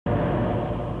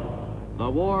The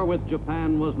war with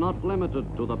Japan was not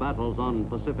limited to the battles on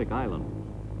Pacific Islands.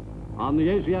 On the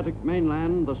Asiatic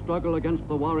mainland, the struggle against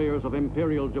the warriors of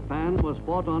Imperial Japan was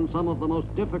fought on some of the most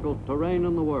difficult terrain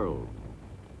in the world.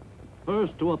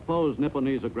 First to oppose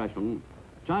Nipponese aggression,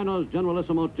 China's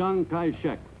Generalissimo Chiang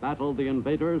Kai-shek battled the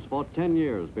invaders for 10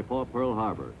 years before Pearl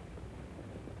Harbor.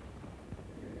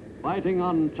 Fighting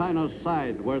on China's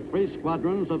side were 3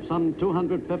 squadrons of some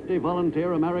 250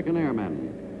 volunteer American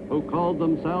airmen who called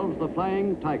themselves the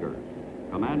Flying Tigers,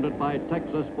 commanded by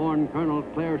Texas-born Colonel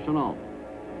Claire Chennault.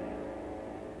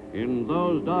 In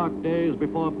those dark days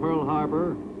before Pearl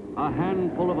Harbor, a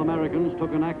handful of Americans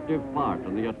took an active part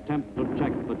in the attempt to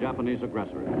check the Japanese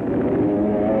aggressors.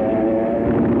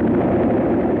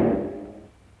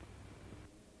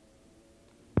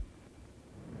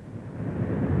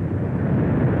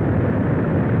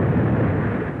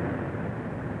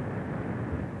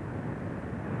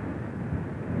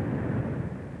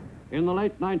 In the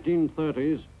late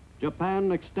 1930s,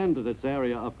 Japan extended its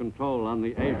area of control on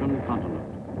the Asian continent.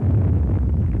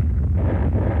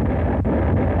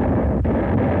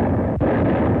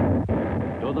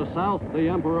 To the south, the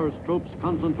Emperor's troops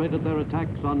concentrated their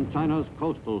attacks on China's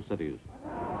coastal cities.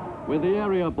 With the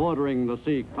area bordering the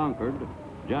sea conquered,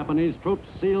 Japanese troops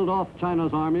sealed off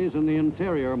China's armies in the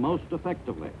interior most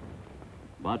effectively.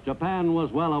 But Japan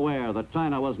was well aware that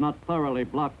China was not thoroughly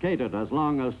blockaded as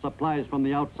long as supplies from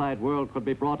the outside world could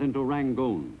be brought into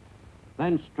Rangoon,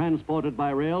 thence transported by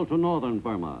rail to northern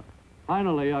Burma,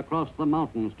 finally across the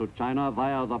mountains to China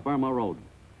via the Burma Road.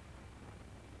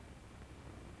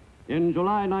 In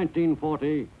July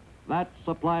 1940, that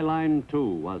supply line, too,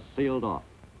 was sealed off.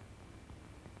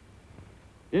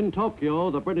 In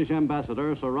Tokyo, the British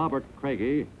ambassador, Sir Robert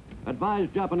Craigie,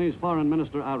 advised Japanese Foreign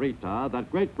Minister Arita that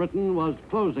Great Britain was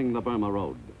closing the Burma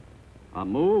Road, a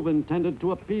move intended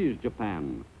to appease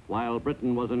Japan, while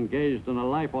Britain was engaged in a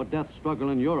life-or-death struggle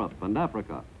in Europe and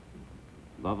Africa.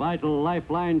 The vital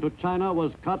lifeline to China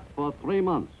was cut for 3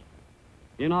 months.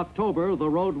 In October, the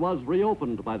road was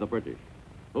reopened by the British,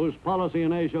 whose policy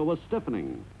in Asia was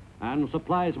stiffening, and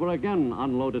supplies were again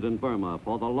unloaded in Burma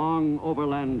for the long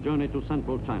overland journey to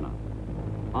central China.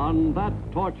 On that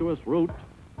tortuous route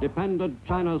depended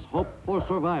China's hope for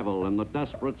survival in the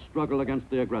desperate struggle against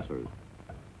the aggressors.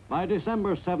 By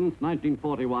December 7th,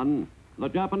 1941, the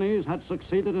Japanese had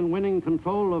succeeded in winning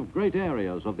control of great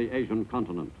areas of the Asian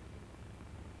continent.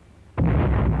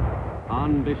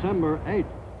 On December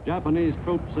 8th, Japanese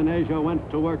troops in Asia went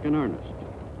to work in earnest.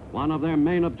 One of their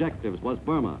main objectives was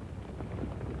Burma.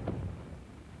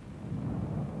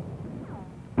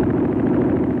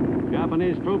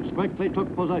 Japanese troops quickly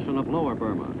took possession of Lower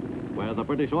Burma, where the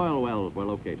British oil wells were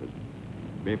located.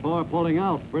 Before pulling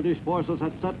out, British forces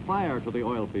had set fire to the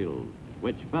oil fields,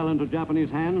 which fell into Japanese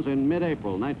hands in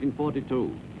mid-April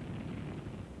 1942.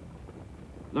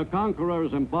 The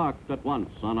conquerors embarked at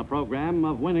once on a program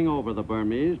of winning over the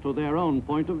Burmese to their own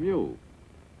point of view.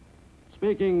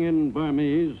 Speaking in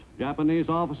Burmese, Japanese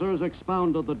officers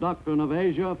expounded the doctrine of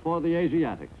Asia for the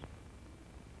Asiatics.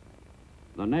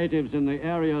 The natives in the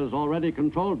areas already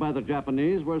controlled by the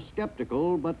Japanese were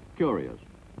skeptical but curious.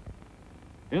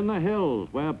 In the hills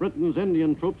where Britain's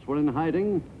Indian troops were in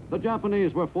hiding, the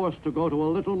Japanese were forced to go to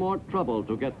a little more trouble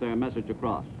to get their message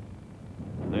across.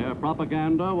 Their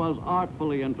propaganda was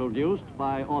artfully introduced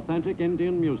by authentic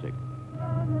Indian music.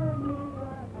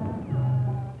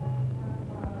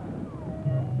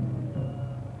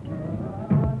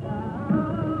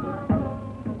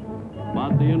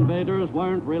 But the invaders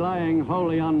weren't relying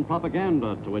wholly on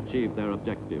propaganda to achieve their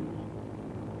objectives.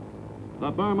 The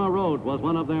Burma Road was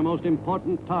one of their most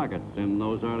important targets in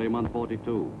those early months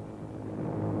 42.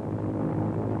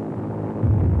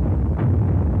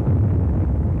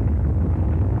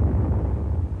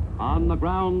 On the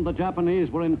ground, the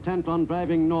Japanese were intent on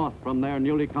driving north from their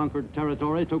newly conquered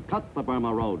territory to cut the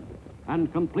Burma Road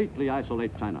and completely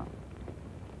isolate China.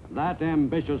 That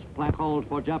ambitious plan called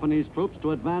for Japanese troops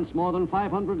to advance more than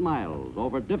 500 miles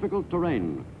over difficult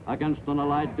terrain against an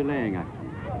Allied delaying action.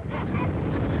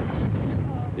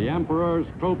 The Emperor's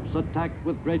troops attacked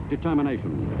with great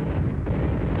determination.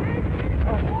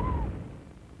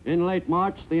 In late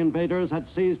March, the invaders had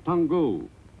seized Toungoo,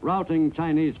 routing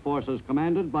Chinese forces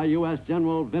commanded by U.S.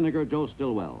 General Vinegar Joe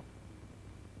Stilwell.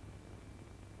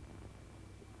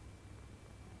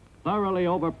 Thoroughly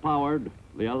overpowered,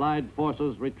 the Allied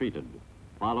forces retreated,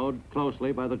 followed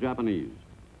closely by the Japanese,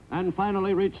 and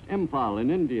finally reached Imphal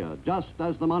in India just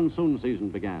as the monsoon season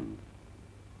began.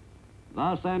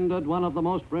 Thus ended one of the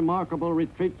most remarkable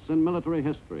retreats in military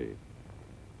history.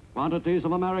 Quantities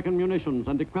of American munitions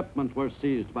and equipment were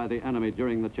seized by the enemy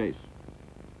during the chase.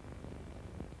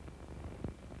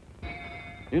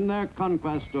 In their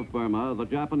conquest of Burma, the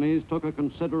Japanese took a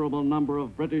considerable number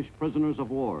of British prisoners of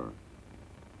war.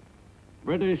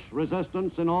 British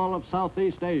resistance in all of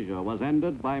Southeast Asia was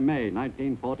ended by May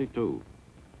 1942.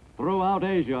 Throughout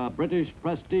Asia, British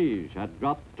prestige had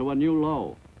dropped to a new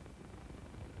low.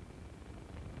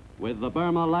 With the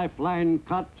Burma lifeline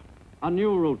cut, a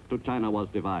new route to China was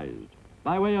devised,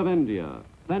 by way of India,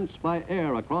 thence by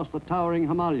air across the towering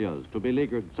Himalayas to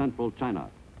beleaguered central China.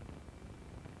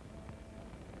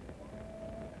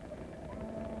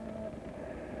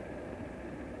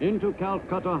 Into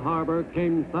Calcutta harbor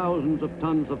came thousands of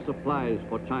tons of supplies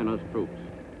for China's troops,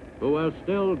 who were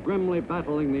still grimly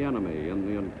battling the enemy in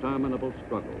the interminable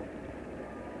struggle.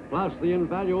 Plus the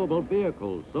invaluable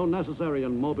vehicles so necessary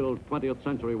in mobile 20th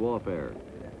century warfare.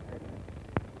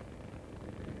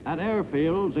 At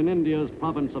airfields in India's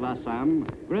province of Assam,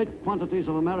 great quantities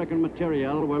of American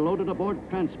materiel were loaded aboard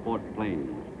transport planes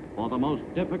for the most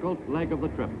difficult leg of the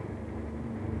trip.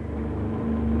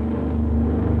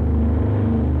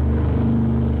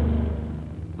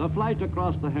 The flight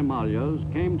across the Himalayas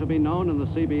came to be known in the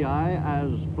CBI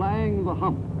as flying the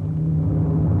hump.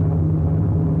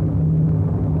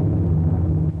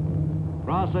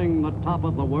 Crossing the top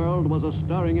of the world was a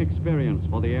stirring experience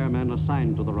for the airmen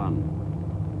assigned to the run.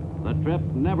 The trip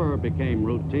never became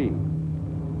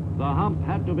routine. The hump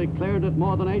had to be cleared at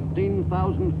more than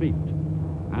 18,000 feet,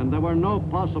 and there were no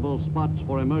possible spots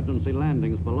for emergency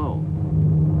landings below.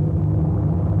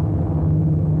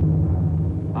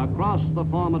 Across the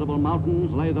formidable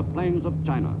mountains lay the plains of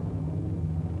China.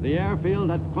 The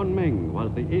airfield at Kunming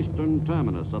was the eastern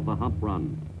terminus of the hump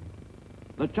run.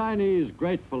 The Chinese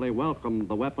gratefully welcomed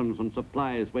the weapons and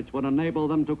supplies which would enable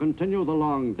them to continue the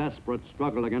long, desperate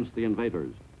struggle against the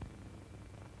invaders.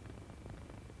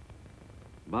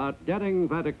 But getting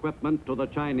that equipment to the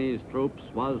Chinese troops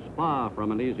was far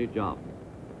from an easy job.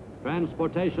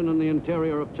 Transportation in the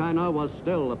interior of China was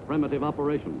still a primitive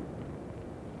operation.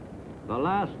 The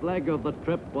last leg of the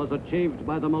trip was achieved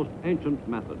by the most ancient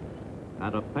methods,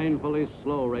 at a painfully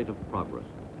slow rate of progress.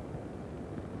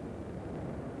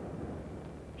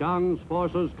 Chiang's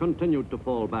forces continued to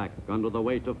fall back under the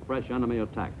weight of fresh enemy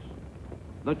attacks.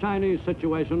 The Chinese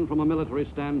situation from a military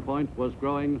standpoint was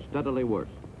growing steadily worse.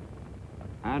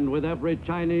 And with every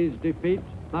Chinese defeat,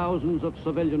 thousands of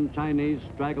civilian Chinese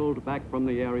straggled back from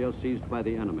the area seized by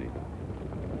the enemy.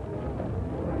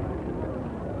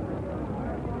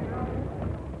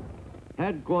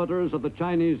 Headquarters of the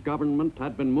Chinese government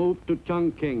had been moved to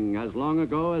Chongqing as long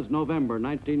ago as November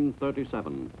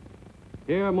 1937.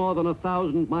 Here, more than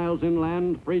 1,000 miles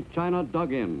inland, Free China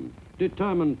dug in,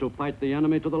 determined to fight the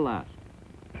enemy to the last.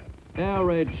 Air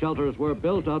raid shelters were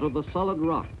built out of the solid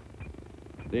rock.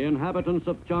 The inhabitants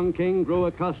of Chongqing grew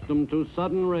accustomed to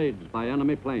sudden raids by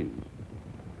enemy planes.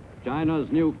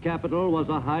 China's new capital was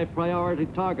a high-priority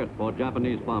target for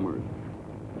Japanese bombers.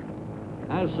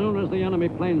 As soon as the enemy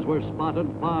planes were spotted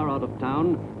far out of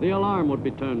town, the alarm would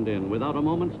be turned in without a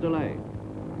moment's delay.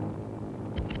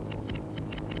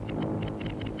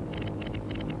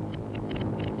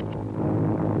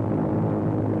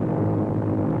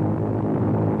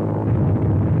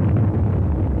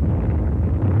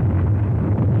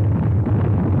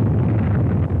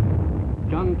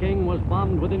 Chongqing was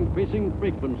bombed with increasing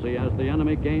frequency as the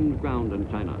enemy gained ground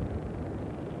in China.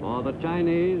 For the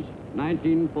Chinese,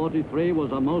 1943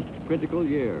 was a most critical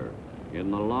year in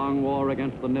the long war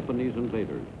against the Nipponese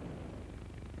invaders.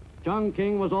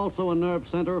 Chongqing was also a nerve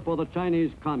center for the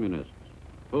Chinese communists,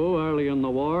 who early in the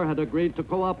war had agreed to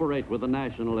cooperate with the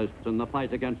nationalists in the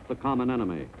fight against the common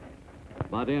enemy.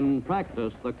 But in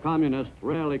practice, the communists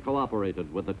rarely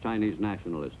cooperated with the Chinese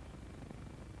nationalists.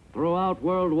 Throughout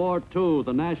World War II,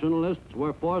 the nationalists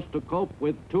were forced to cope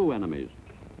with two enemies.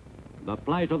 The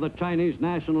plight of the Chinese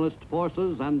nationalist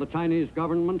forces and the Chinese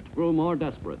government grew more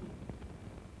desperate.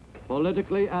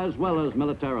 Politically as well as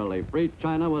militarily, Free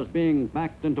China was being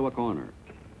backed into a corner.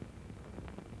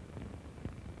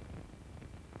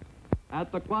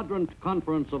 At the Quadrant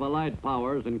Conference of Allied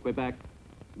Powers in Quebec,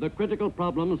 the critical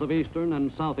problems of Eastern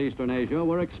and Southeastern Asia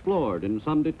were explored in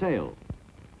some detail.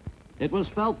 It was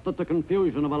felt that the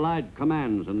confusion of Allied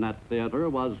commands in that theater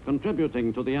was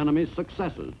contributing to the enemy's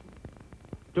successes.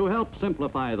 To help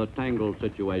simplify the tangled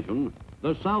situation,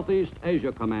 the Southeast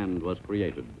Asia Command was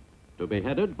created, to be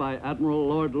headed by Admiral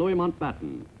Lord Louis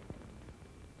Mountbatten.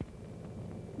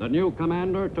 The new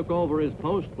commander took over his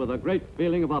post with a great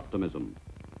feeling of optimism.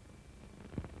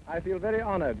 I feel very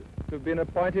honored to have been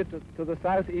appointed to the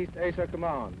Southeast Asia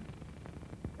Command.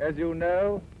 As you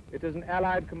know, it is an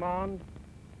Allied command,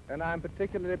 and I'm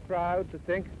particularly proud to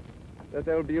think that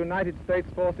there will be United States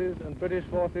forces and British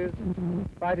forces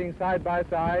fighting side by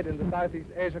side in the Southeast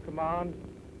Asia Command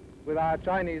with our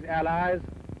Chinese allies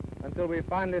until we've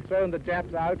finally thrown the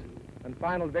Japs out and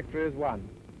final victory is won.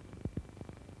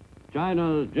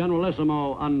 China's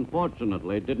Generalissimo,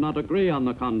 unfortunately, did not agree on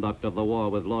the conduct of the war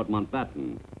with Lord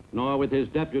Mountbatten, nor with his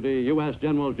deputy, U.S.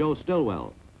 General Joe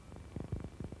Stilwell.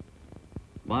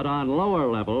 But on lower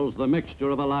levels, the mixture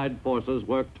of Allied forces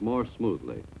worked more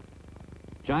smoothly.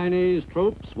 Chinese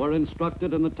troops were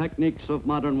instructed in the techniques of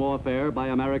modern warfare by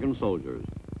American soldiers.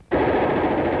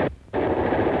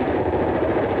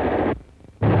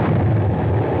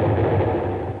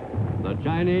 The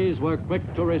Chinese were quick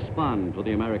to respond to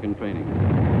the American training.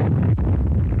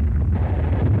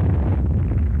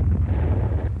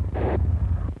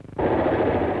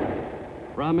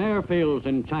 From airfields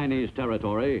in Chinese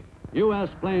territory, U.S.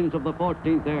 planes of the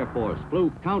 14th Air Force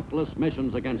flew countless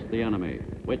missions against the enemy,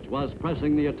 which was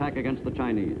pressing the attack against the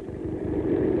Chinese.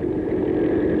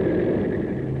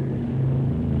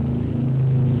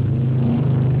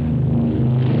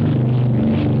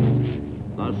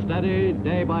 The steady,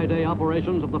 day-by-day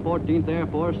operations of the 14th Air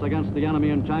Force against the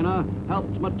enemy in China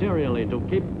helped materially to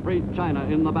keep free China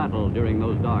in the battle during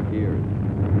those dark years.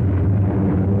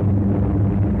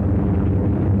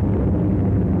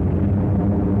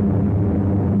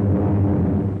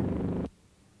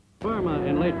 Burma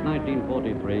in late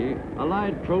 1943,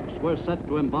 Allied troops were set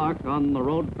to embark on the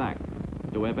road back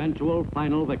to eventual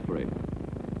final victory.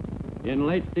 In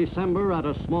late December, at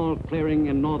a small clearing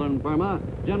in northern Burma,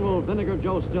 General Vinegar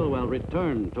Joe Stilwell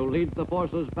returned to lead the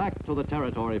forces back to the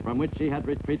territory from which he had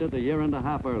retreated a year and a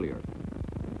half earlier.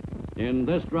 In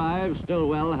this drive,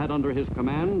 Stilwell had under his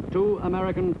command 2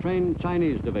 American-trained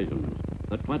Chinese divisions,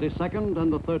 the 22nd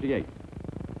and the 38th.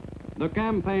 The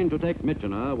campaign to take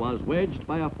Myitkyina was waged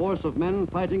by a force of men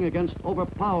fighting against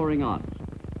overpowering odds.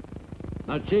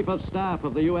 The Chief of Staff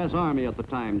of the U.S. Army at the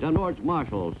time, General George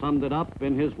Marshall, summed it up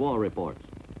in his war reports.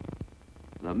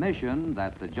 The mission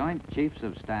that the Joint Chiefs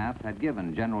of Staff had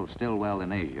given General Stilwell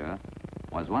in Asia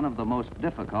was one of the most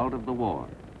difficult of the war.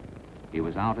 He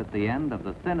was out at the end of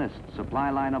the thinnest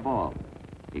supply line of all.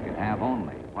 He could have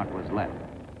only what was left.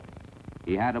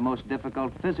 He had a most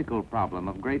difficult physical problem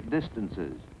of great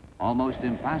distances, almost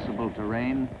impassable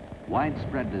terrain,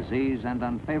 widespread disease, and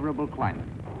unfavorable climate.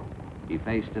 He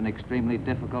faced an extremely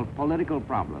difficult political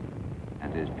problem,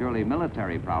 and his purely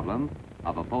military problem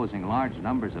of opposing large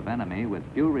numbers of enemy with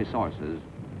few resources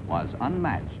was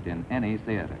unmatched in any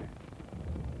theater.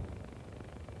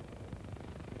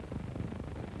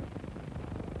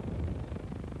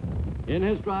 In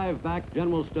his drive back,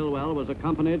 General Stilwell was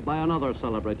accompanied by another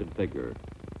celebrated figure,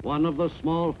 one of the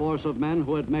small force of men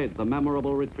who had made the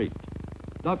memorable retreat,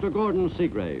 Dr. Gordon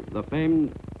Seagrave, the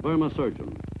famed Burma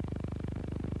surgeon.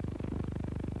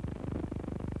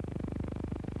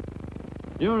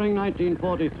 During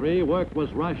 1943, work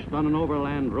was rushed on an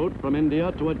overland route from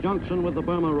India to a junction with the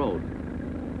Burma Road.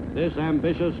 This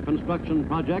ambitious construction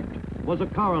project was a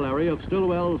corollary of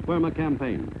Stilwell's Burma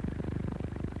campaign.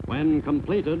 When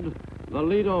completed, the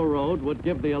Lido Road would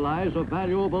give the Allies a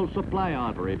valuable supply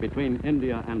artery between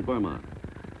India and Burma.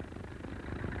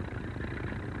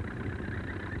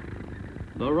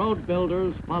 The road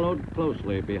builders followed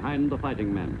closely behind the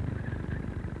fighting men.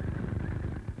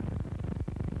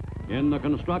 In the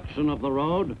construction of the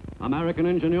road, American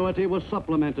ingenuity was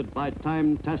supplemented by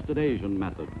time-tested Asian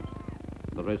methods.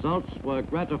 The results were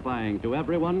gratifying to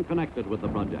everyone connected with the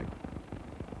project.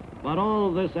 But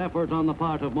all this effort on the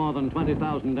part of more than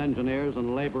 20,000 engineers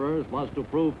and laborers was to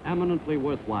prove eminently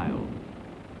worthwhile,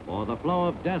 for the flow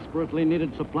of desperately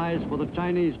needed supplies for the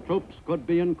Chinese troops could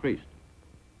be increased.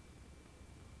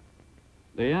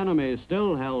 The enemy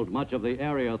still held much of the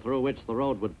area through which the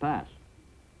road would pass.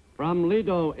 From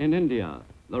Lido in India,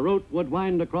 the route would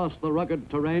wind across the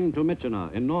rugged terrain to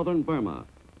Myitkyina in northern Burma,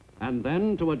 and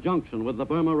then to a junction with the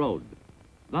Burma Road,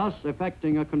 thus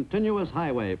effecting a continuous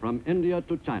highway from India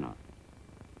to China.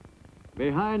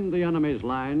 Behind the enemy's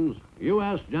lines,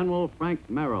 U.S. General Frank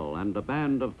Merrill and a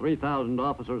band of 3,000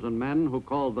 officers and men who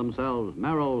called themselves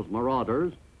Merrill's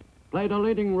Marauders played a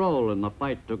leading role in the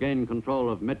fight to gain control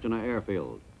of Myitkyina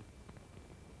airfield.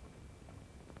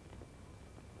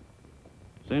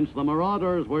 Since the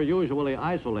Marauders were usually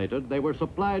isolated, they were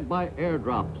supplied by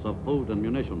airdrops of food and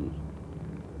munitions.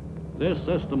 This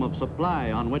system of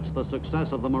supply, on which the success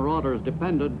of the Marauders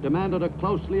depended, demanded a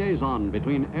close liaison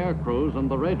between air crews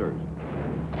and the raiders.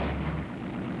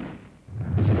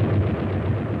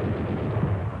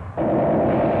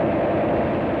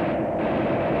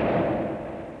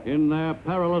 In their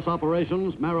perilous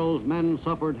operations, Merrill's men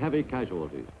suffered heavy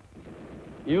casualties.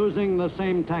 Using the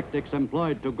same tactics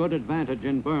employed to good advantage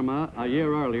in Burma a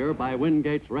year earlier by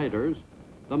Wingate's raiders,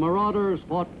 the marauders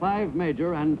fought 5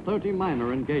 major and 30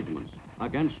 minor engagements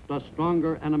against a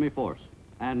stronger enemy force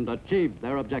and achieved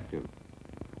their objective.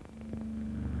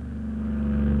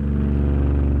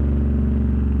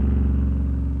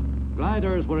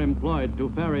 Gliders were employed to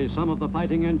ferry some of the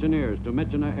fighting engineers to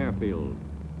Myitkyina Airfield.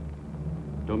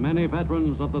 To many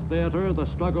veterans of the theater,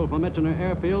 the struggle for Myitkyina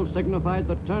Airfield signified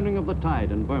the turning of the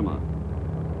tide in Burma.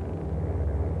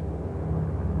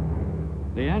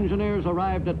 The engineers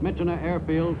arrived at Myitkyina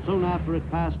Airfield soon after it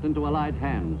passed into Allied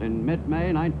hands in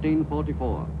mid-May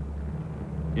 1944.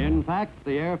 In fact,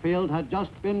 the airfield had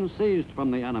just been seized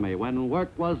from the enemy when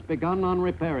work was begun on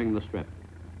repairing the strip.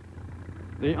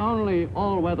 The only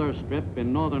all-weather strip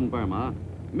in northern Burma,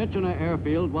 Myitkyina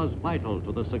Airfield was vital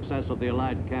to the success of the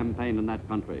Allied campaign in that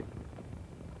country.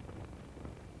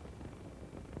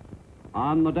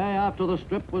 On the day after the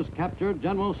strip was captured,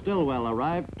 General Stilwell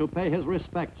arrived to pay his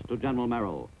respects to General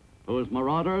Merrill, whose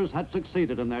marauders had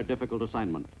succeeded in their difficult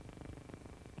assignment.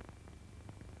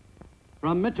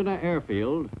 From Myitkyina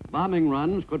Airfield, bombing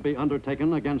runs could be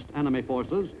undertaken against enemy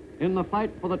forces in the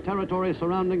fight for the territory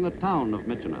surrounding the town of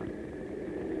Myitkyina.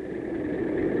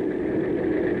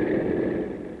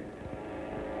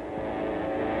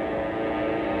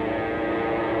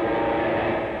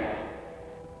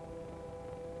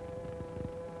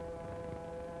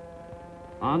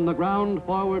 On the ground,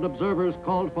 forward observers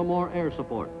called for more air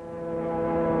support.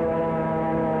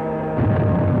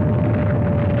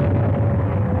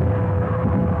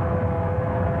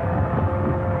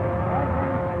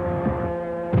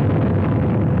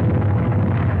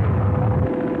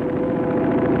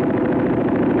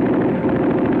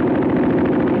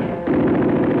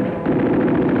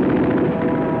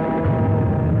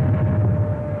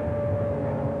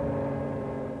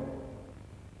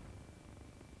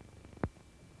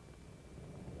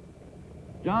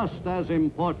 Just as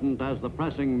important as the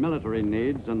pressing military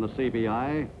needs in the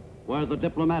CBI were the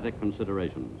diplomatic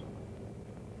considerations.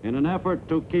 In an effort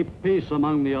to keep peace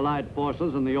among the Allied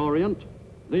forces in the Orient,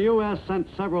 the U.S. sent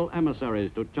several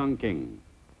emissaries to Chongqing,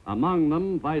 among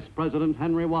them Vice President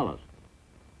Henry Wallace.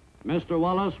 Mr.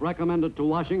 Wallace recommended to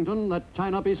Washington that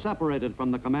China be separated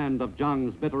from the command of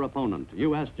Zhang's bitter opponent,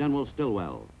 U.S. General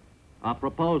Stilwell, a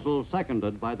proposal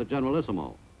seconded by the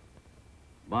Generalissimo.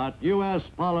 But U.S.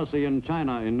 policy in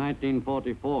China in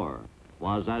 1944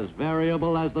 was as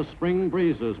variable as the spring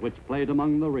breezes which played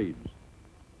among the reeds.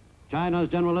 China's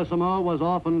Generalissimo was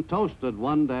often toasted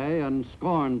one day and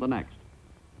scorned the next.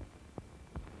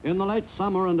 In the late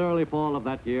summer and early fall of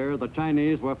that year, the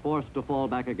Chinese were forced to fall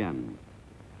back again.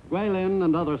 Guilin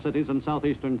and other cities in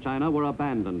southeastern China were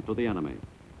abandoned to the enemy.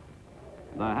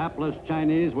 The hapless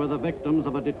Chinese were the victims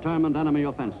of a determined enemy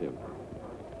offensive.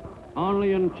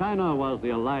 Only in China was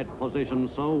the Allied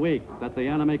position so weak that the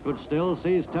enemy could still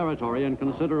seize territory in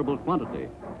considerable quantity.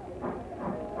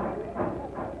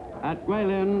 At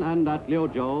Guilin and at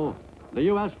Liuzhou, the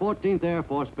U.S. 14th Air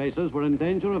Force bases were in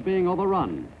danger of being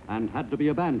overrun and had to be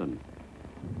abandoned.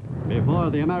 Before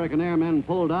the American airmen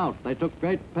pulled out, they took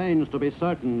great pains to be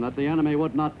certain that the enemy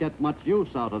would not get much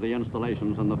use out of the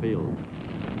installations in the field.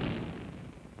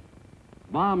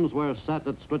 Bombs were set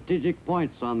at strategic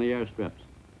points on the airstrips.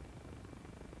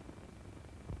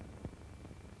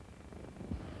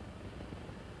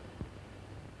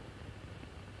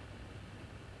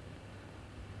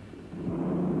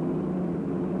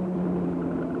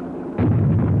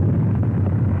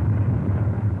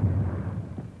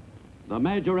 The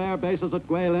major air bases at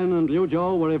Guilin and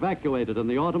Liuzhou were evacuated in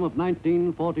the autumn of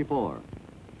 1944.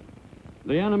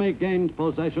 The enemy gained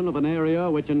possession of an area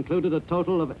which included a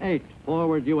total of 8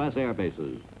 forward U.S. air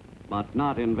bases, but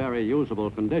not in very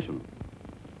usable condition.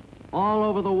 All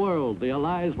over the world, the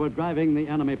Allies were driving the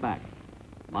enemy back,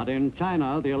 but in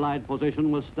China, the Allied position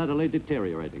was steadily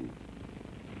deteriorating.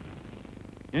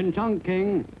 In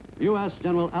Chongqing, U.S.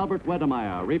 General Albert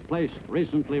Wedemeyer replaced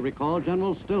recently recalled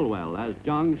General Stilwell as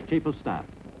Zhang's Chief of Staff.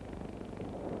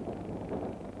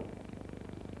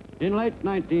 In late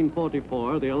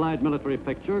 1944, the Allied military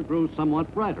picture grew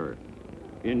somewhat brighter.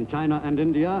 In China and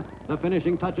India, the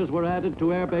finishing touches were added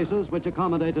to air bases which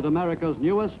accommodated America's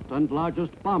newest and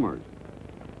largest bombers.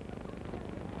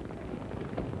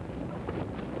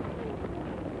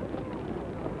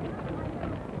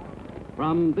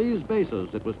 From these bases,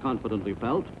 it was confidently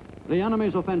felt, the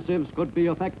enemy's offensives could be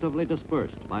effectively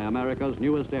dispersed by America's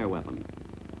newest air weapon.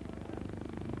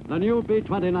 The new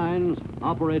B-29s,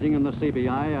 operating in the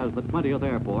CBI as the 20th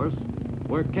Air Force,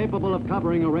 were capable of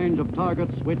covering a range of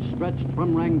targets which stretched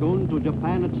from Rangoon to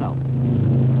Japan itself.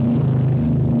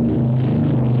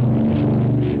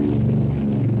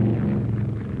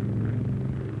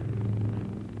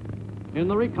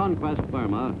 reconquest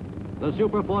Burma, the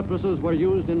super fortresses were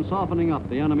used in softening up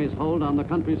the enemy's hold on the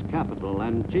country's capital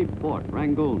and chief port,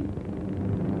 Rangoon.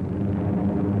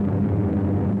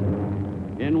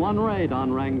 In one raid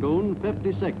on Rangoon,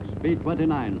 56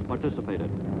 B-29s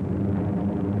participated.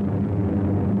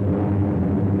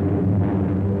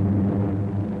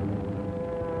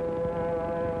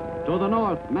 To the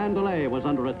north, Mandalay was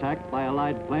under attack by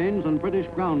Allied planes and British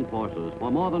ground forces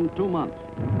for more than 2 months.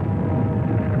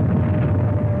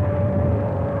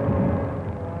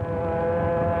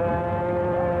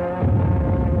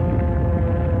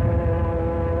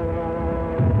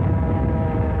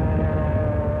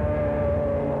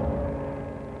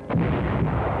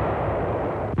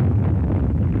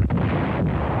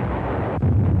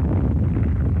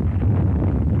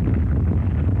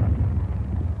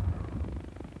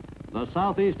 The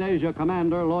Southeast Asia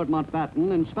commander, Lord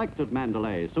Mountbatten, inspected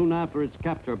Mandalay soon after its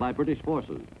capture by British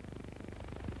forces.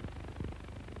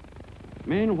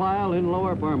 Meanwhile, in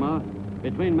lower Burma,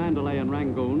 between Mandalay and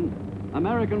Rangoon,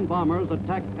 American bombers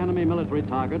attacked enemy military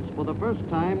targets for the first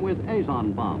time with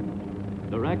Azon bombs,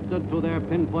 directed to their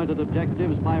pinpointed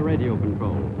objectives by radio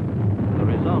control. The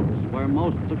results were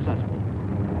most successful.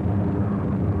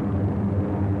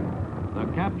 The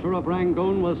capture of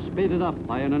Rangoon was speeded up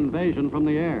by an invasion from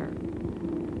the air.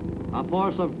 A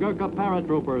force of Gurkha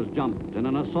paratroopers jumped in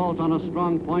an assault on a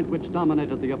strong point which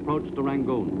dominated the approach to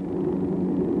Rangoon.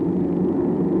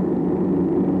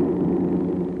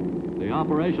 The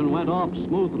operation went off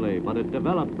smoothly, but it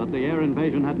developed that the air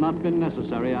invasion had not been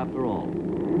necessary after all.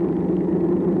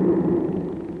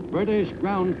 British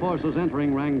ground forces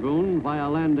entering Rangoon via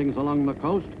landings along the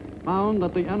coast found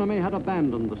that the enemy had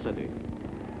abandoned the city.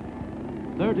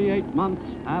 38 months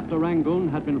after Rangoon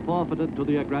had been forfeited to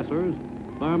the aggressors,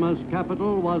 Burma's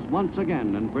capital was once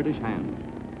again in British hands.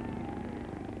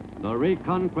 The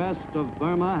reconquest of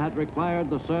Burma had required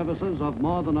the services of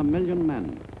more than 1 million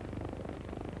men.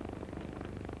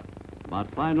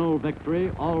 But final victory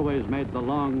always made the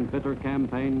long, bitter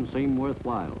campaign seem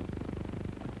worthwhile.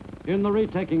 In the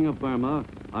retaking of Burma,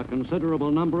 a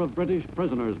considerable number of British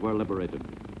prisoners were liberated.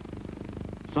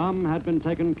 Some had been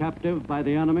taken captive by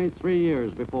the enemy 3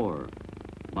 years before,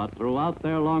 but throughout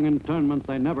their long internment,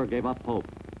 they never gave up hope.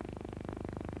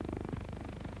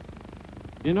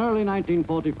 In early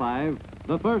 1945,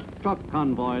 the first truck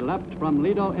convoy left from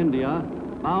Lido, India,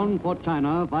 bound for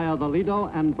China via the Lido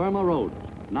and Burma roads,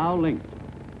 now linked.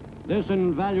 This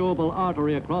invaluable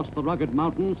artery across the rugged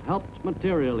mountains helped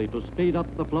materially to speed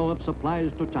up the flow of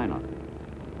supplies to China.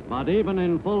 But even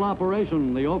in full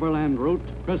operation, the overland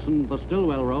route, christened the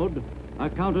Stillwell Road,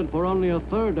 accounted for only a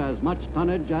third as much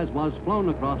tonnage as was flown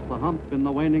across the hump in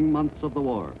the waning months of the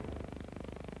war.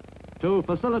 To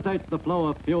facilitate the flow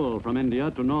of fuel from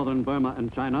India to northern Burma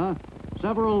and China,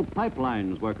 several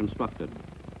pipelines were constructed.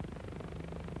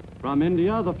 From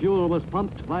India, the fuel was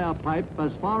pumped via pipe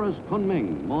as far as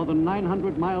Kunming, more than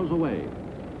 900 miles away.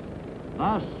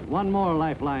 Thus, one more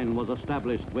lifeline was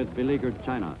established with beleaguered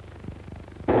China.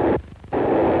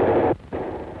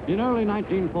 In early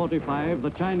 1945,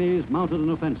 the Chinese mounted an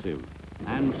offensive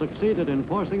and succeeded in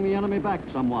forcing the enemy back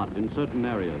somewhat in certain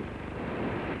areas.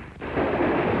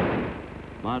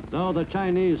 But though the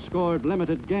Chinese scored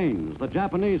limited gains, the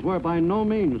Japanese were by no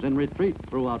means in retreat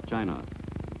throughout China.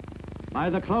 By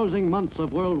the closing months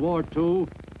of World War II,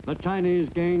 the Chinese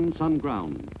gained some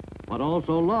ground, but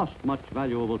also lost much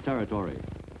valuable territory.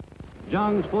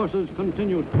 Jiang's forces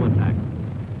continued to attack,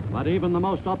 but even the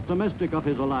most optimistic of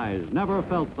his allies never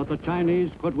felt that the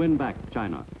Chinese could win back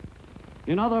China.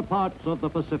 In other parts of the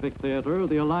Pacific theater,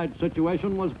 the Allied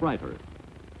situation was brighter.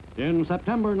 In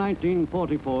September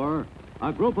 1944,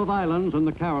 a group of islands in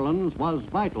the Carolines was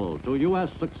vital to U.S.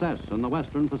 success in the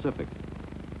Western Pacific.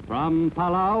 From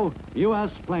Palau,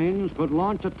 U.S. planes could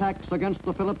launch attacks against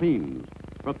the Philippines,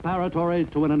 preparatory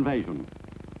to an invasion.